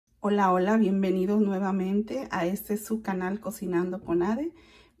Hola, hola, bienvenidos nuevamente a este su canal Cocinando con Ade.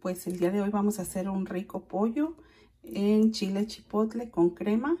 Pues el día de hoy vamos a hacer un rico pollo en chile chipotle con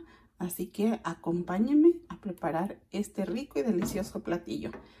crema. Así que acompáñenme a preparar este rico y delicioso platillo.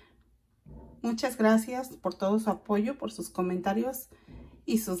 Muchas gracias por todo su apoyo, por sus comentarios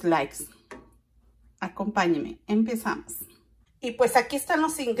y sus likes. Acompáñenme, empezamos. Y pues aquí están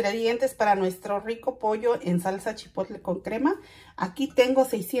los ingredientes para nuestro rico pollo en salsa chipotle con crema. Aquí tengo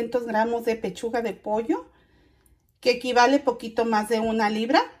 600 gramos de pechuga de pollo, que equivale poquito más de 1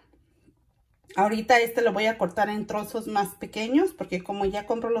 libra. Ahorita lo voy a cortar en trozos más pequeños, porque como ya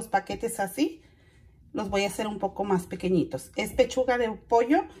compro los paquetes así, los voy a hacer un poco más pequeñitos. Es pechuga de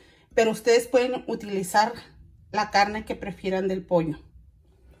pollo, pero ustedes pueden utilizar la carne que prefieran del pollo.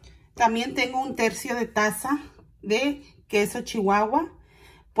 También tengo 1/3 de taza de queso chihuahua.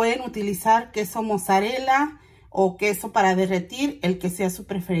 Pueden utilizar queso mozzarella o queso para derretir, el que sea su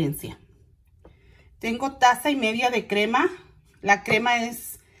preferencia. Tengo 1,5 tazas de crema. La crema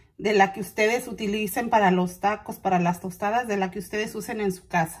es de la que ustedes utilicen para los tacos, para las tostadas, de la que ustedes usen en su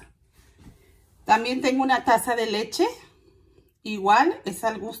casa. También tengo 1 taza de leche. Igual es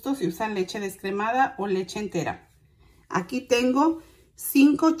al gusto si usan leche descremada o leche entera. Aquí tengo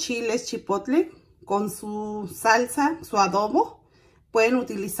 5 chiles chipotle con su salsa, su adobo. Pueden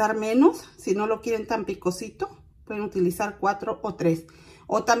utilizar menos, si no lo quieren tan picosito, pueden utilizar 4 o 3.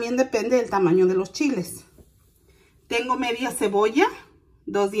 O también depende del tamaño de los chiles. Tengo media cebolla,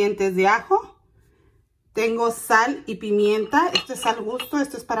 2 dientes de ajo. Tengo sal y pimienta, esto es al gusto,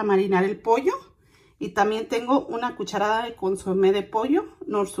 esto es para marinar el pollo. Y también tengo 1 cucharada de consomé de pollo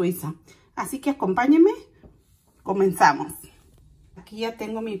Nor Suiza. Así que acompáñenme, comenzamos. Aquí ya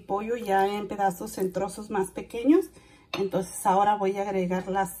tengo mi pollo ya en pedazos, en trozos más pequeños. Entonces ahora voy a agregar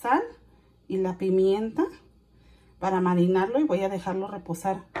la sal y la pimienta para marinarlo y voy a dejarlo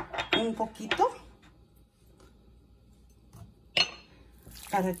reposar un poquito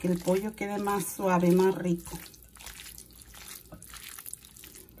para que el pollo quede más suave, más rico.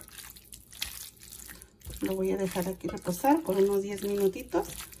 Lo voy a dejar aquí reposar por unos 10 minutitos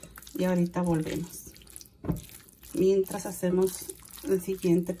y ahorita volvemos. Mientras hacemos el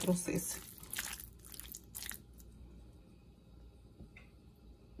siguiente proceso.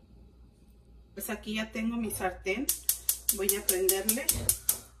 Pues aquí ya tengo mi sartén. Voy a prenderle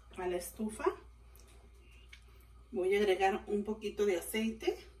a la estufa. Voy a agregar un poquito de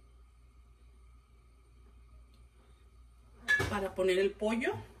aceite para poner el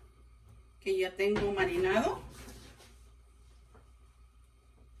pollo que ya tengo marinado.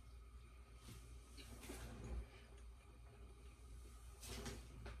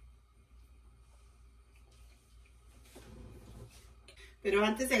 Pero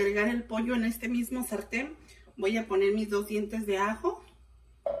antes de agregar el pollo en este mismo sartén, voy a poner mis 2 dientes de ajo,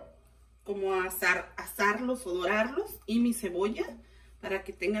 como a asarlos o dorarlos, y mi cebolla para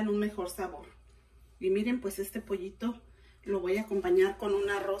que tengan un mejor sabor. Y miren, pues este pollito lo voy a acompañar con un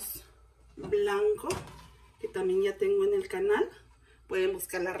arroz blanco, que también ya tengo en el canal. Pueden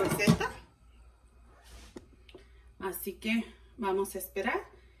buscar la receta. Así que vamos a esperar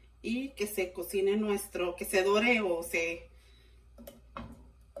y que se cocine que se dore o se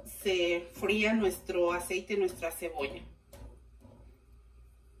fría nuestro aceite, nuestra cebolla.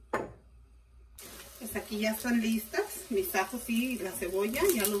 Pues aquí ya están listas mis ajos y la cebolla,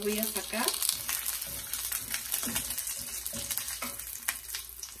 ya los voy a sacar.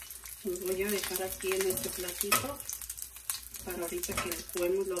 Los voy a dejar aquí en este platito para ahorita que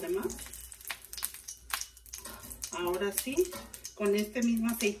licuemos lo demás. Ahora sí, con este mismo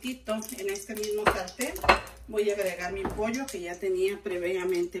aceitito, en este mismo sartén, voy a agregar mi pollo que ya tenía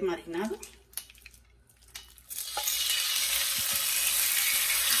previamente marinado.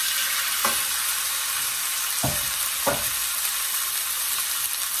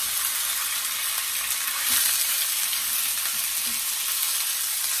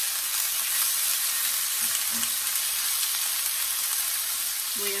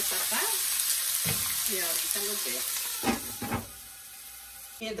 Voy a tapar y ahorita los veo.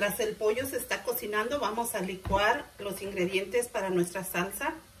 Mientras el pollo se está cocinando, vamos a licuar los ingredientes para nuestra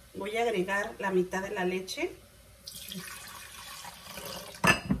salsa. Voy a agregar la mitad de la leche.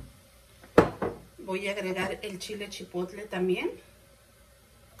 Voy a agregar el chile chipotle también.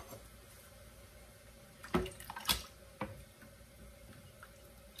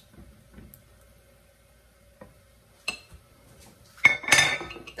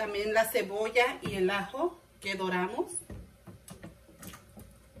 También la cebolla y el ajo que doramos.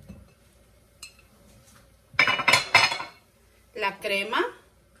 La crema.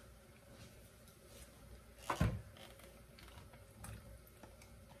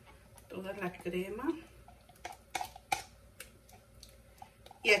 toda la crema.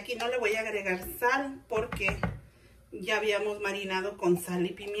 Y aquí no le voy a agregar sal porque ya habíamos marinado con sal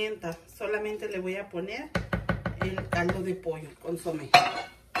y pimienta. Solamente le voy a poner el caldo de pollo, el consomé.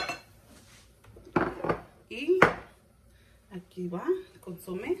 Y aquí va el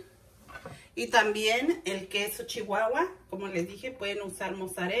consomé. Y también el queso chihuahua, como les dije, pueden usar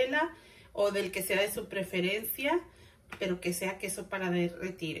mozzarella o del que sea de su preferencia, pero que sea queso para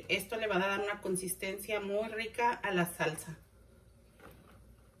derretir. Esto le va a dar una consistencia muy rica a la salsa.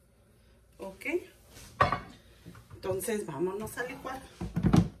 Ok, entonces vámonos a licuar.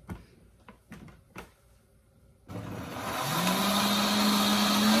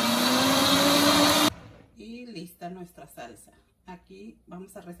 Y lista nuestra salsa. Aquí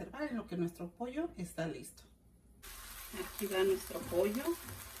vamos a reservar en lo que nuestro pollo está listo. Aquí va nuestro pollo,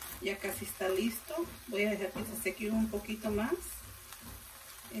 ya casi está listo. Voy a dejar que se seque un poquito más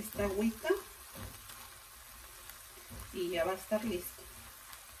esta agüita y ya va a estar listo.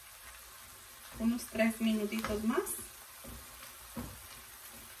 Unos 3 minutitos más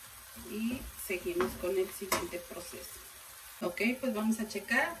y seguimos con el siguiente proceso. Ok, pues vamos a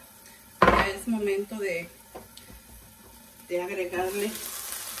checar. Ya es momento de agregarle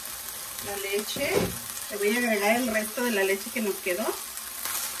la leche. Le voy a agregar el resto de la leche que nos quedó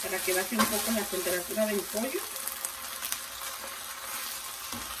para que baje un poco la temperatura del pollo.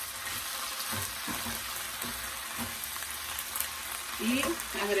 Y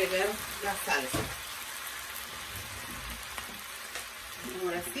agregar la salsa.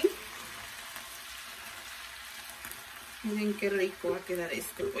 Ahora sí. Miren qué rico va a quedar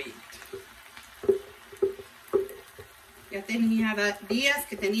este pollito. Ya tenía días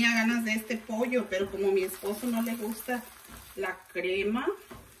que tenía ganas de este pollo, pero como a mi esposo no le gusta la crema,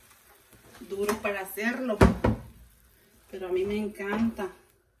 duro para hacerlo. Pero a mí me encanta.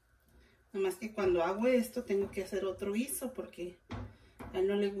 Nomás que cuando hago esto tengo que hacer otro guiso porque a él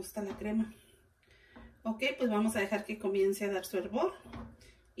no le gusta la crema. Ok, pues vamos a dejar que comience a dar su hervor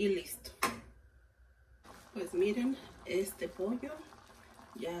y listo. Pues miren, este pollo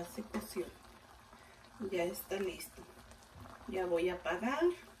ya se coció. Ya está listo. Ya voy a apagar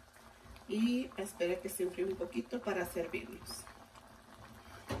y a esperar que se enfríe un poquito para servirnos.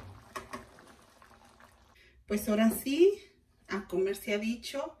 Pues ahora sí, a comer se ha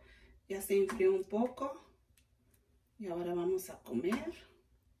dicho. Ya se enfrió un poco. Y ahora vamos a comer.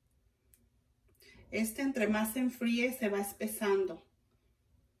 Entre más se enfríe, se va espesando.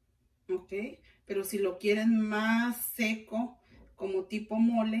 ¿Ok? Pero si lo quieren más seco, como tipo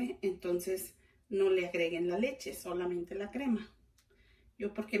mole, entonces no le agreguen la leche, solamente la crema.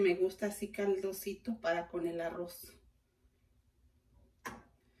 Yo porque me gusta así caldosito para con el arroz.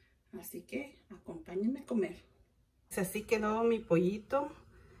 Así que acompáñenme a comer. Así quedó mi pollito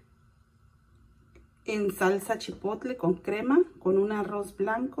en salsa chipotle con crema, con un arroz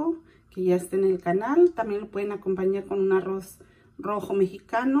blanco que ya está en el canal. También lo pueden acompañar con un arroz rojo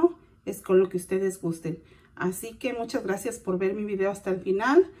mexicano, es con lo que ustedes gusten. Así que muchas gracias por ver mi video hasta el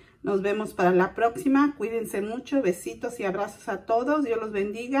final. Nos vemos para la próxima. Cuídense mucho. Besitos y abrazos a todos. Dios los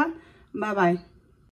bendiga. Bye bye.